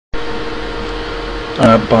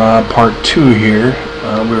Part 2 here.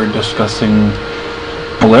 We were discussing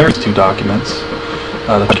polarities two documents.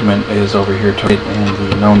 The document is over here to the right,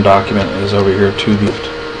 and the known document is over here to the left.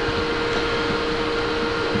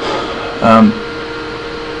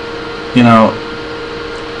 You know,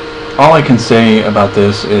 all I can say about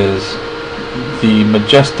this is the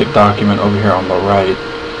majestic document over here on the right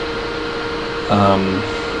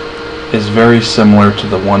is very similar to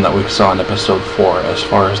the one that we saw in episode 4 as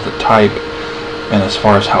far as the type and as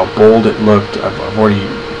far as how bold it looked. I've already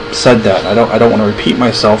said that. I don't want to repeat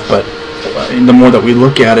myself, but the more that we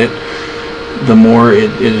look at it, the more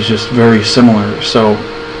it is just very similar. So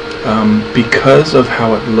because of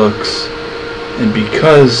how it looks, and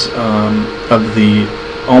because of the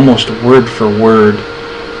almost word for word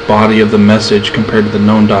body of the message compared to the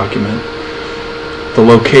known document, the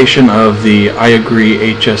location of the I agree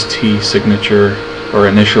HST signature or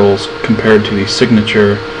initials compared to the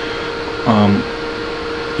signature,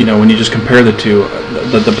 you know, when you just compare the two,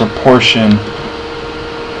 the proportion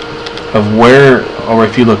of where, or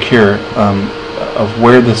if you look here, of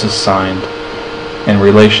where this is signed in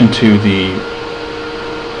relation to the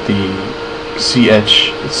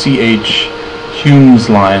CH Hume's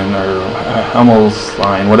line, or Hummel's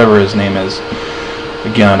line, whatever his name is.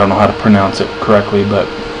 Again, I don't know how to pronounce it correctly, but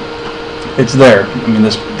it's there. I mean,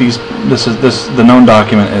 the known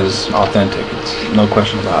document is authentic. It's no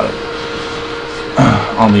question about it.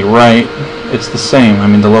 On the right, it's the same. I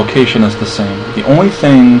mean, the location is the same. The only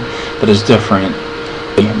thing that is different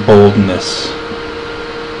is the boldness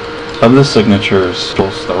of the signatures,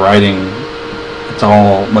 the writing. It's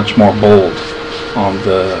all much more bold on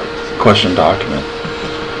the question document.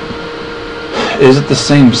 Is it the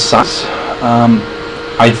same size?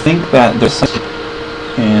 I think that there's,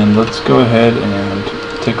 and let's go ahead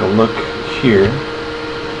and take a look here.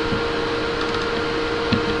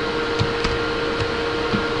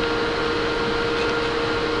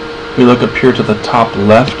 We look up here to the top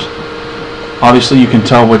left. Obviously you can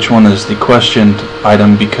tell which one is the questioned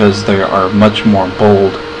item because they are much more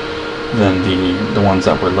bold than the ones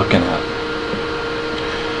that we're looking at.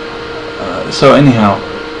 So anyhow,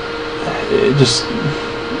 just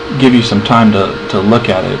give you some time to look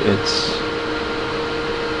at it. It's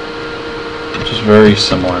just very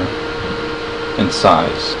similar in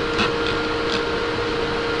size.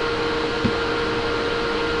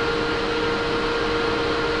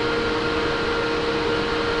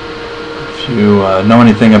 If you know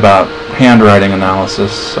anything about handwriting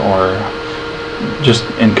analysis, or just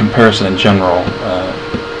in comparison in general,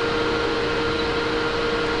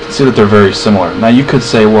 see that they're very similar. Now you could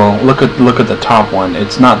say, well, look at the top one.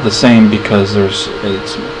 It's not the same because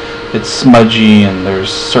it's smudgy and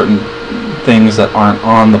there's certain things that aren't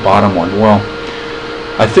on the bottom one. Well,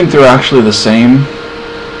 I think they're actually the same.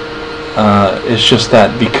 It's just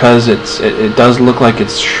that because it does look like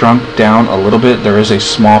it's shrunk down a little bit, there is a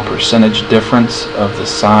small percentage difference of the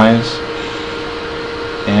size,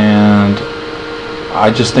 and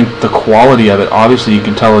I just think the quality of it, obviously you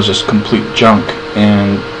can tell, is just complete junk,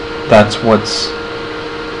 and that's what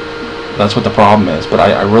the problem is. But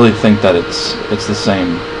I really think that it's the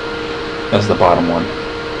same as the bottom one.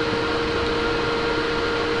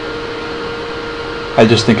 I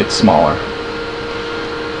just think it's smaller.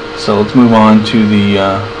 So let's move on to the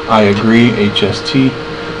I agree HST.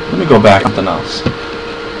 Let me go back to something else.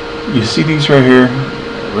 You see these right here?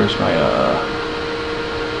 Where's my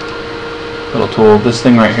little tool? This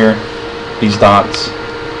thing right here, these dots.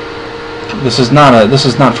 This is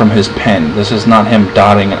not from his pen. This is not him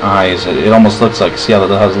dotting I's. It almost looks like, see how it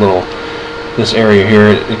has a little, this area here,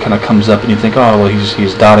 it kind of comes up and you think, oh well,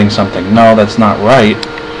 he's dotting something. No, that's not right.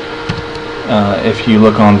 If you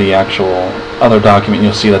look on the actual other document,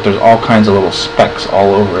 you'll see that there's all kinds of little specks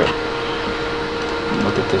all over it.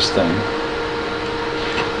 Look at this thing.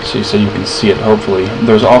 See, so you can see it, hopefully.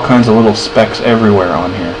 There's all kinds of little specks everywhere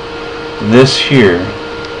on here. This here,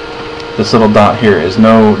 this little dot here, is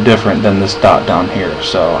no different than this dot down here.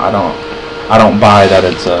 So I don't buy that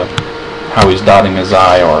it's how he's dotting his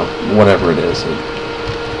I or whatever it is.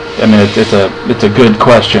 I mean, it's a good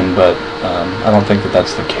question, but I don't think that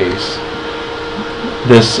that's the case.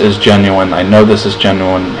 This is genuine. I know this is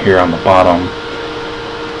genuine here on the bottom,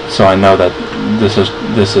 so I know that this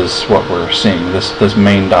is what we're seeing. This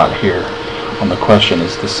main dot here on the question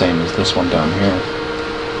is the same as this one down here.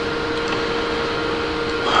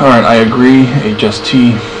 Alright, I agree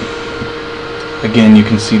HST. Again, you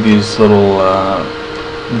can see these little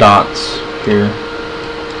dots here.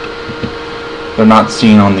 They're not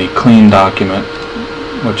seen on the clean document,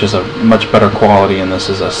 which is a much better quality, and this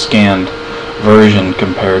is a scanned version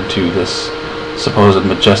compared to this supposed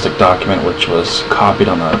Majestic document, which was copied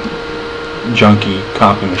on a junky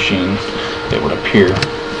copy machine, it would appear.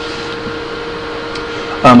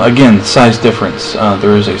 Again, size difference.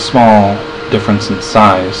 There is a small difference in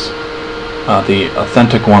size. The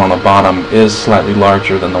authentic one on the bottom is slightly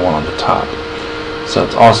larger than the one on the top. So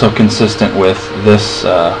it's also consistent with this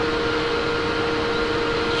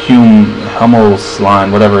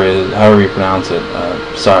Hummelsline, whatever it is, however you pronounce it.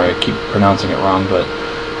 Sorry, I keep pronouncing it wrong, but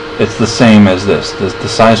it's the same as this. The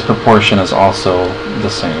size proportion is also the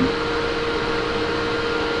same.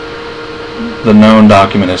 The known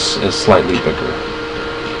document is slightly bigger.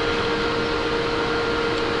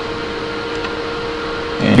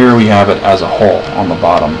 And here we have it as a whole on the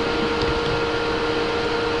bottom.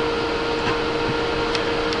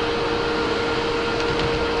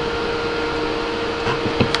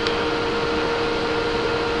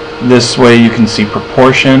 This way you can see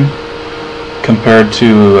proportion compared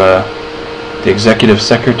to the Executive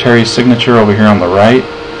Secretary's signature over here on the right,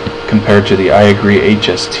 compared to the I agree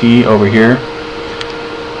HST over here.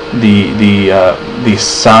 The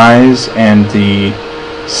size and the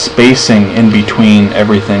spacing in between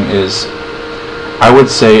everything is, I would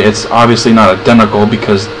say, it's obviously not identical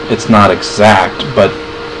because it's not exact, but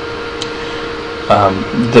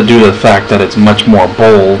due to the fact that it's much more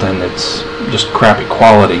bold and it's just crappy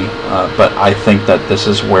quality, but I think that this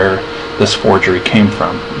is where this forgery came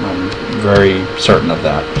from. I'm very certain of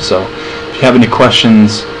that. So if you have any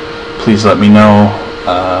questions, please let me know.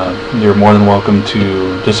 You're more than welcome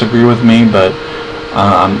to disagree with me, but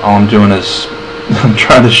all I'm doing is I'm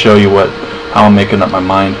trying to show you how I'm making up my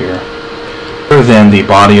mind here. Other than the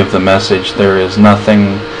body of the message, there is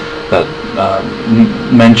nothing that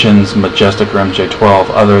mentions Majestic or MJ-12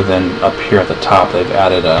 other than up here at the top. They've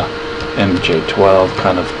added a MJ-12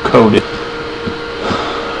 kind of coded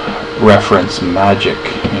reference magic,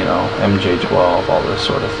 you know, MJ-12, all this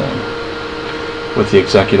sort of thing, with the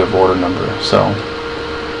executive order number. So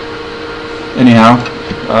anyhow,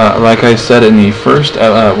 like I said in the first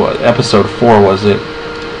episode 4 was it,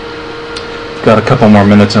 we've got a couple more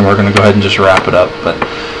minutes and we're going to go ahead and just wrap it up. But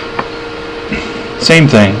same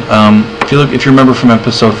thing. If you remember from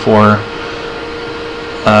episode 4,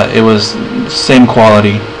 it was same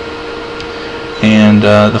quality, and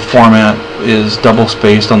the format is double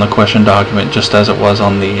spaced on the question document, just as it was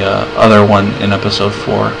on the other one in episode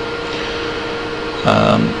 4.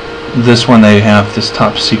 This one, they have this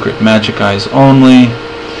top secret magic eyes only.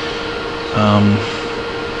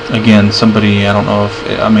 Again, somebody, I don't know if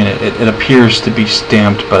it appears to be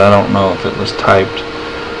stamped, but I don't know if it was typed.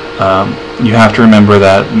 You have to remember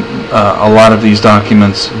that a lot of these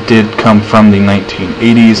documents did come from the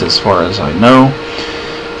 1980s, as far as I know.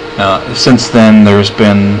 Since then, there's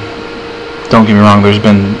been, don't get me wrong, there's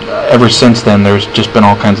been, ever since then, there's just been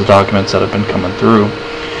all kinds of documents that have been coming through.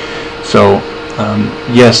 So,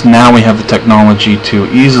 yes, now we have the technology to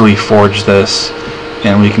easily forge this,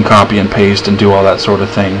 and we can copy and paste and do all that sort of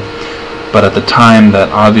thing. But at the time that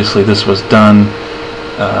obviously this was done,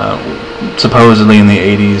 supposedly in the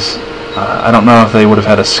 80s, I don't know if they would have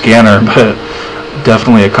had a scanner, but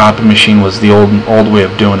definitely a copy machine was the old way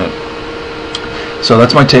of doing it. So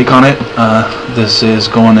that's my take on it. This is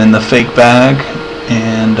going in the fake bag,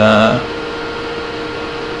 and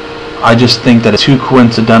I just think that it's too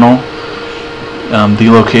coincidental. The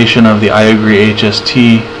location of the I agree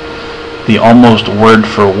HST, the almost word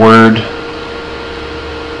for word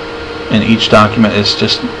in each document is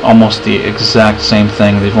just almost the exact same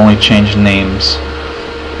thing. They've only changed names,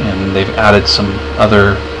 and they've added some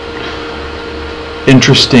other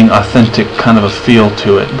interesting, authentic kind of a feel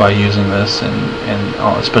to it by using this, and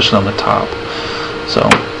especially on the top. So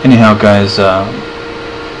anyhow, guys,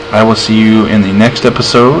 I will see you in the next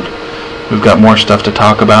episode. We've got more stuff to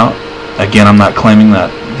talk about. Again, I'm not claiming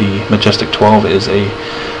that the Majestic 12 is a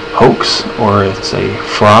hoax or it's a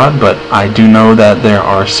fraud, but I do know that there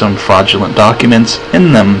are some fraudulent documents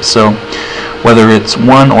in them. So whether it's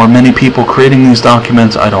one or many people creating these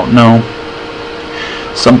documents, I don't know.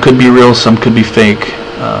 Some could be real, some could be fake.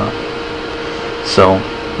 So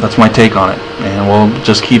that's my take on it, and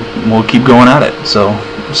we'll keep going at it. So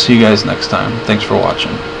see you guys next time. Thanks for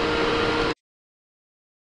watching.